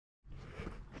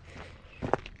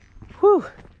Whew,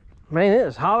 man, it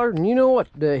is hotter than you know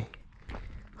what today.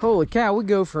 Holy cow, we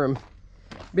go from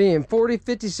being 40,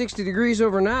 50, 60 degrees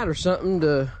overnight or something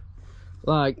to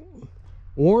like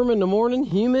warm in the morning,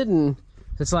 humid, and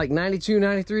it's like 92,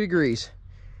 93 degrees.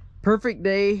 Perfect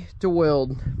day to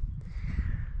weld.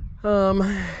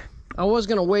 I was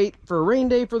gonna wait for a rain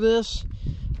day for this,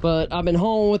 but I've been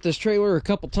hauling with this trailer a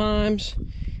couple times,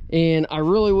 and I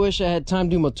really wish I had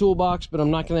time to do my toolbox, but I'm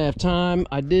not gonna have time.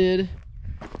 I did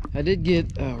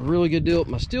get a really good deal at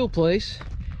my steel place.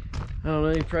 I don't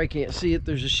know, you probably can't see it.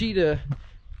 There's a sheet of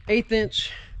 1/8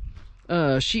 inch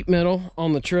sheet metal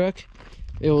on the truck.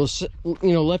 It was,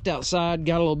 you know, left outside,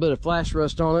 got a little bit of flash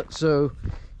rust on it, so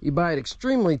you buy it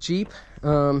extremely cheap.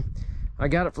 I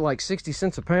got it for like 60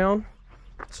 cents a pound,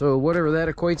 so whatever that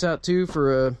equates out to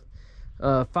for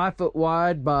a 5 foot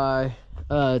wide by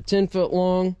 10 foot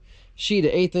long sheet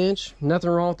of 1/8 inch. Nothing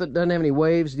wrong with it, doesn't have any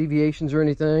waves, deviations, or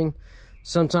anything.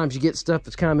 Sometimes you get stuff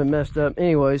that's kind of been messed up.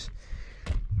 Anyways,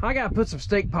 I gotta put some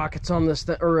stake pockets on this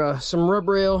thing, or some rub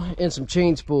rail and some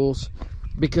chain spools,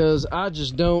 because I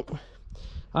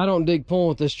don't dig pulling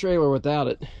with this trailer without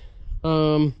it.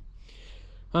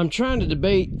 I'm trying to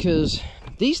debate, because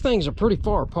these things are pretty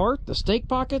far apart, the stake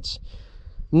pockets.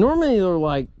 Normally they're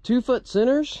like 2 foot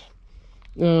centers.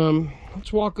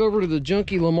 Let's walk over to the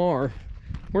Junkie Lamar.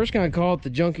 We're just gonna call it the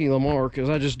Junkie Lamar because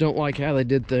I just don't like how they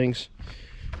did things.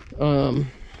 I'm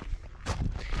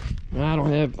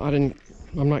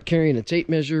not carrying a tape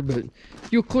measure, but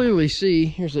you'll clearly see,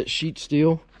 here's that sheet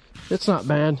steel. It's not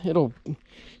bad. It'll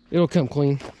come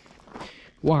clean.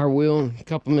 Wire wheel in a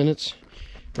couple minutes.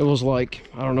 It was like,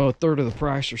 I don't know, a third of the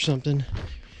price or something.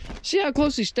 See how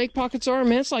close these stake pockets are?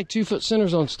 Man, it's like 2 foot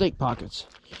centers on stake pockets.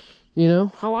 You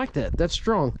know, I like that. That's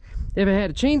strong. If it had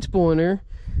a chain spool in there,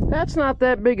 that's not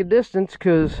that big a distance,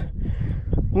 because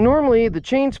normally the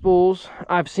chain spools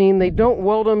I've seen, they don't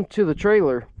weld them to the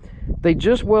trailer. They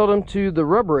just weld them to the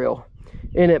rub rail,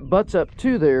 and it butts up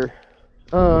to there.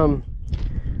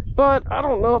 But I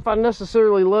don't know if I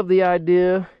necessarily love the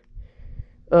idea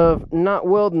of not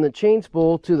welding the chain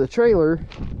spool to the trailer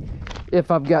if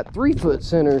I've got 3 foot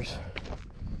centers.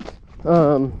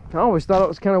 I always thought it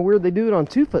was kind of weird they do it on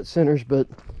 2 foot centers, but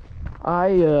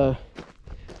I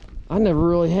never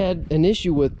really had an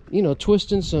issue with, you know,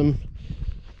 twisting some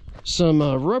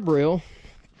rub rail.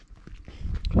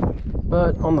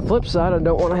 But on the flip side, I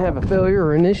don't want to have a failure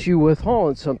or an issue with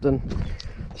hauling something.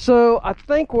 So I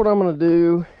think what I'm gonna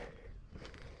do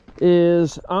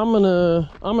is I'm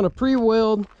gonna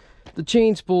pre-weld the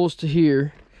chain spools to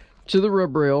here, to the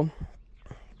rub rail.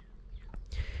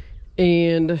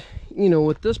 And, you know,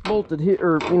 with this bolted here,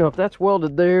 or, you know, if that's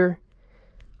welded there,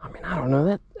 I mean, I don't know,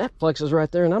 that flexes right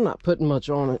there, and I'm not putting much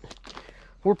on it.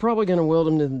 We're probably gonna weld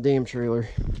them to the damn trailer.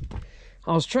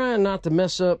 I was trying not to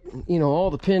mess up, you know, all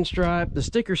the pinstripe. The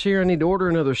stickers here, I need to order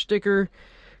another sticker,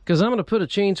 because I'm going to put a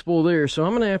chain spool there, so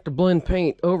I'm going to have to blend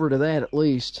paint over to that at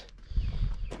least.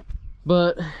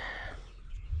 But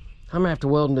I'm going to have to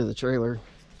weld them to the trailer.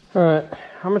 Alright,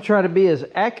 I'm going to try to be as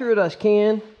accurate as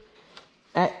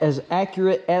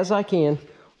I can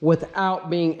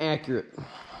without being accurate.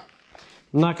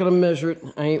 I'm not going to measure it.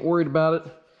 I ain't worried about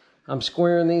it. I'm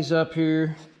squaring these up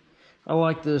here. I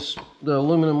like the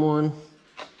aluminum one.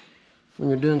 When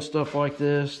you're doing stuff like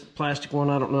this, the plastic one,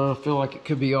 I don't know, I feel like it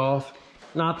could be off.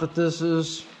 Not that this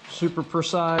is super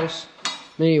precise.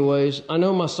 Anyways, I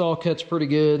know my saw cut's pretty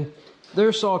good.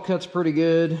 Their saw cut's pretty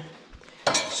good.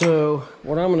 So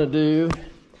what I'm gonna do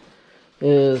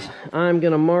is I'm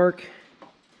gonna mark,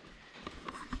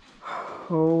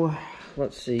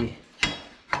 let's see.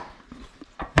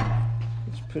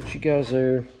 Let's put you guys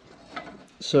there.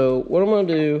 So what I'm gonna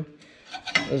do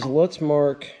is let's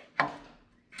mark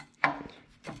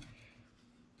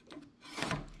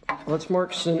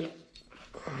center.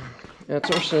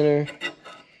 That's our center.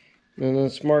 And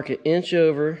let's mark it inch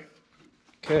over.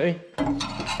 Okay.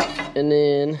 And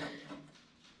then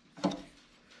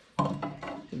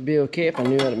it'd be okay if I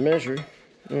knew how to measure.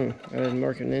 I didn't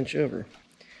mark an inch over.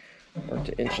 Marked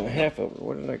an 1.5 inches over.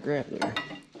 What did I grab there?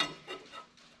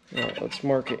 Alright, let's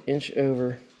mark it inch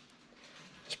over.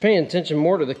 Just paying attention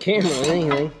more to the camera than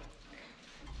anything.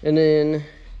 And then,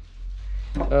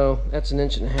 oh, that's 1.5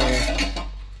 inches.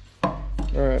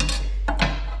 Alright.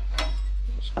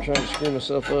 Just trying to screw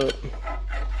myself up.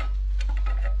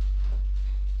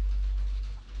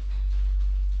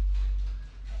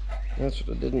 That's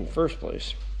what I did in the first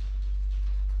place.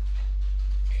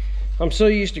 I'm so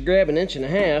used to grabbing 1.5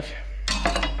 inches.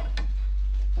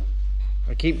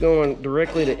 I keep going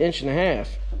directly to 1.5 inches.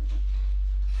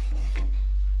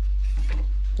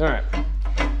 Alright.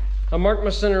 I marked my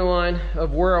center line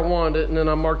of where I wanted it, and then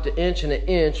I marked an inch and an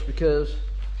inch because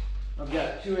I've got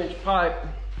a 2-inch pipe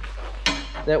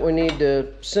that we need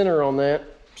to center on that.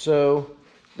 So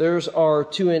there's our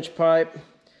 2-inch pipe,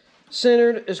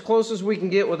 centered as close as we can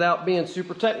get without being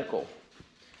super technical.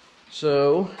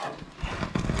 So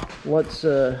let's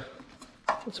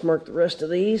mark the rest of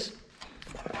these.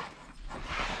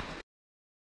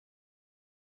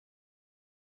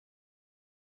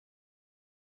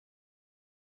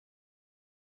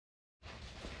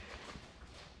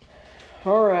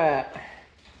 All right.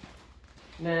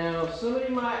 Now,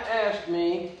 somebody might ask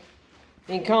me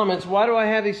in comments, why do I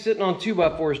have these sitting on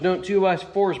 2x4s? Don't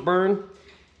 2x4s burn?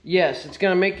 Yes, it's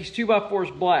going to make these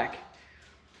 2x4s black.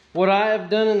 What I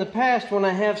have done in the past when I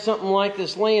have something like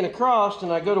this laying across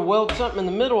and I go to weld something in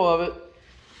the middle of it,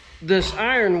 this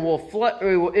iron will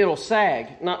it'll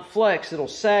sag, not flex, it'll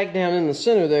sag down in the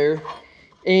center there.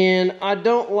 And I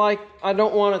don't want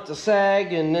it to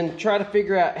sag and then try to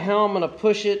figure out how I'm going to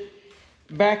push it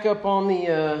back up on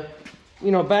the,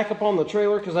 back up on the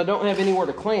trailer, because I don't have anywhere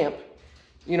to clamp.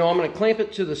 I'm going to clamp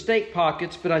it to the stake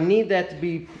pockets, but I need that to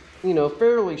be,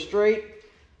 fairly straight.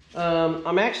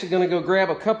 I'm actually going to go grab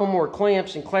a couple more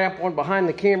clamps and clamp one behind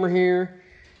the camera here.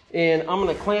 And I'm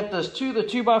going to clamp this to the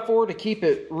 2x4 to keep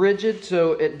it rigid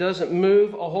so it doesn't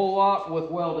move a whole lot with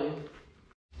welding.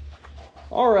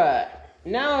 All right,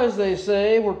 now as they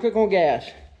say, we're cooking with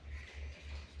gas.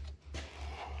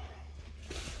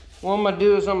 What I'm going to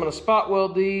do is I'm going to spot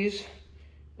weld these,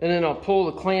 and then I'll pull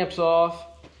the clamps off,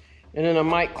 and then I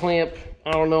might clamp,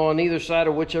 I don't know, on either side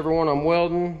of whichever one I'm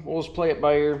welding. We'll just play it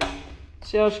by ear.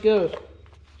 See how she goes.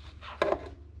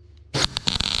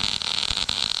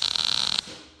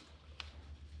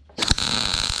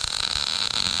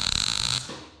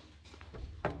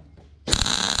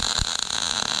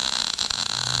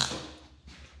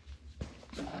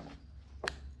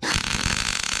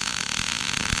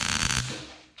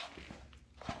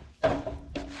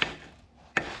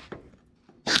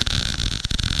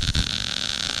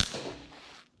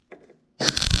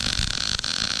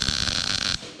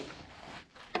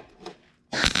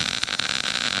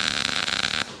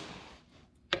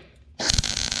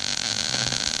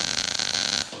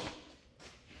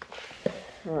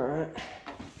 All right.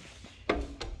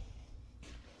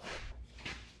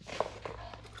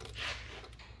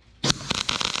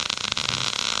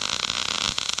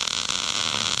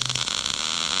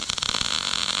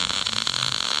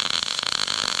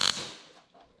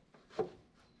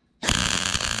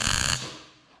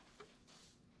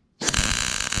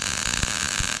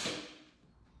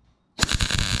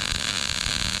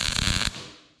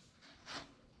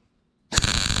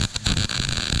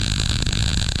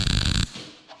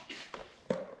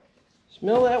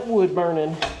 Smell that wood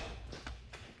burning.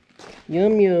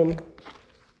 Yum, yum.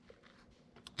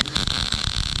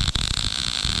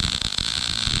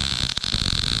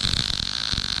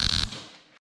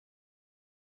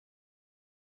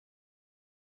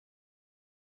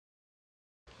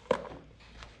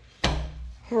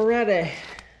 Alrighty,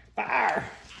 fire.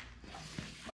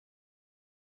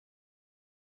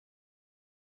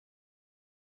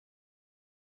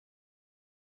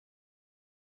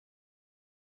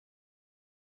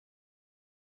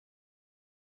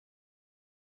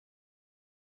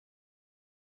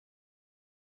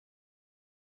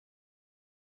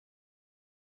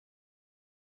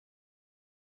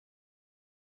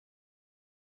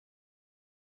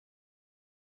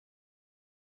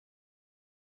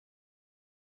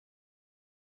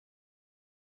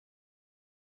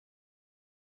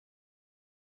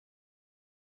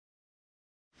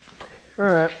 All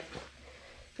right,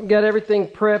 I've got everything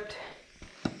prepped,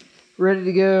 ready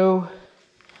to go,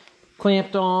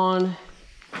 clamped on.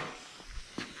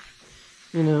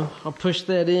 I'll push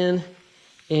that in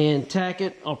and tack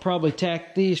it. I'll probably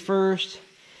tack these first,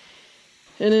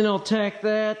 and then I'll tack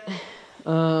that.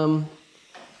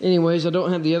 Anyways, I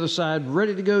don't have the other side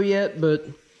ready to go yet, but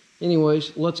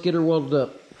anyways, let's get her welded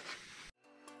up.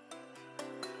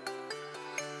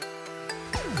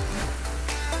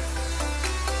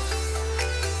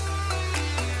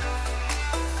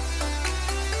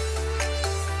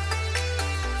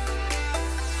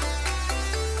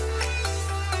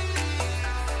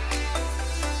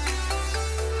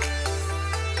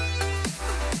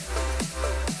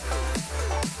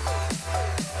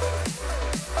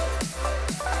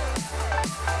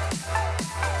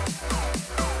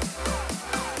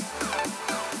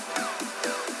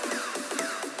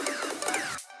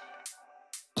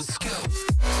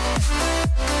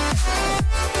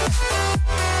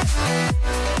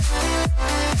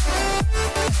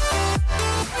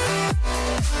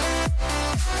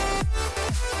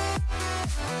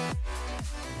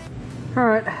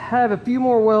 have a few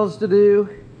more welds to do.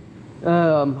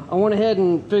 I went ahead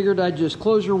and figured I'd just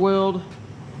closure weld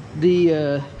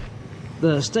the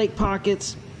stake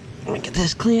pockets. Look at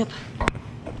this clamp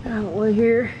out of the way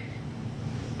here.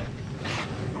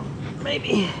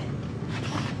 Maybe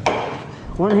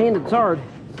one-handed's hard.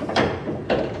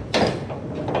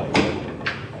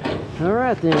 All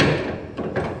right then.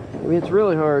 Maybe it's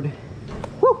really hard.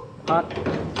 Woo! Hot.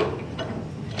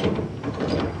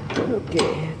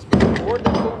 Okay, it's more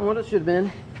difficult than what it should have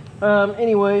been.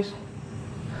 Anyways,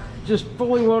 just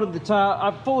fully welded the top.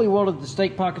 I fully welded the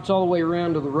stake pockets all the way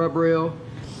around to the rub rail.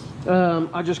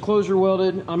 I just closure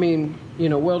welded. I mean, you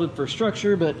know, welded for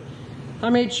structure, but I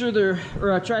made sure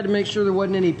I tried to make sure there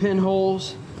wasn't any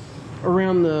pinholes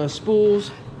around the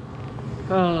spools.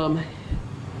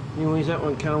 Anyways, that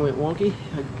one kind of went wonky.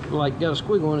 I like got a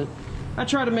squiggle on it. I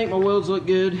try to make my welds look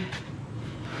good.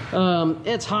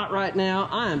 It's hot right now.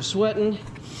 I am sweating.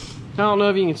 I don't know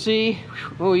if you can see.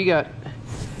 Oh, you got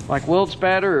like weld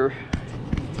spatter. Or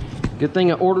good thing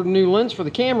I ordered a new lens for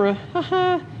the camera.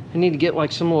 I need to get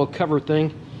like some little cover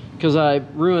thing because I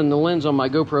ruined the lens on my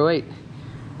GoPro 8.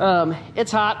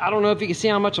 It's hot. I don't know if you can see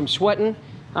how much I'm sweating.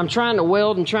 I'm trying to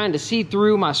weld and trying to see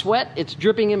through my sweat. It's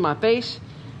dripping in my face.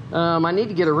 I need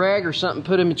to get a rag or something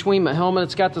put in between my helmet.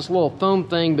 It's got this little foam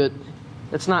thing, but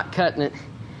it's not cutting it.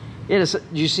 It is.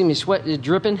 Do you see me sweat? It's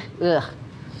dripping. Ugh.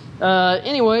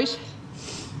 Anyways,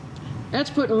 that's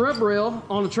putting rub rail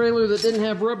on a trailer that didn't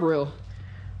have rub rail.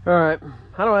 All right,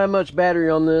 I don't have much battery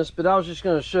on this, but I was just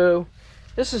going to show.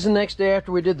 This is the next day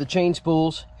after we did the chain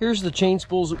spools. Here's the chain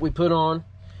spools that we put on.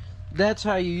 That's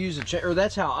how you use a chain, or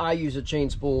that's how I use a chain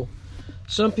spool.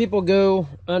 Some people go,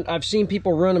 I've seen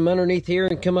people run them underneath here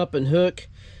and come up and hook,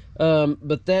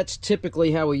 but that's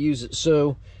typically how we use it.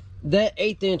 So that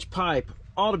 1/8 inch pipe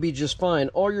ought to be just fine.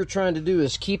 All you're trying to do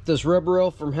is keep this rub rail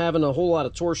from having a whole lot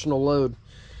of torsional load.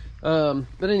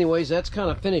 But anyways, that's kind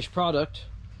of finished product,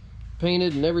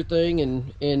 painted and everything,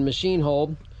 and machine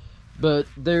hauled. But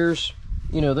there's,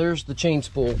 you know, there's the chain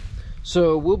spool.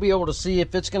 So we'll be able to see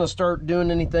if it's going to start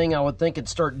doing anything. I would think it'd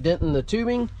start denting the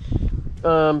tubing.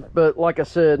 But like I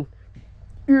said,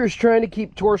 you're just trying to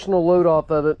keep torsional load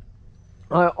off of it.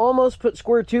 I almost put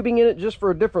square tubing in it just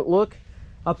for a different look.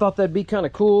 I thought that'd be kind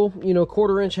of cool. You know,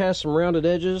 1/4 inch has some rounded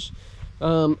edges.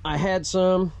 I had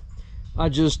some. I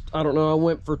don't know. I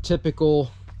went for typical,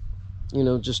 you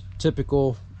know, just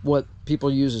typical what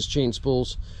people use as chain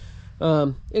spools.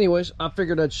 Anyways, I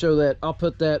figured I'd show that. I'll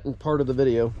put that in part of the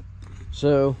video.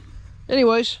 So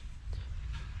anyways,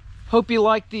 hope you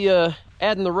like the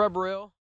adding the rub rail.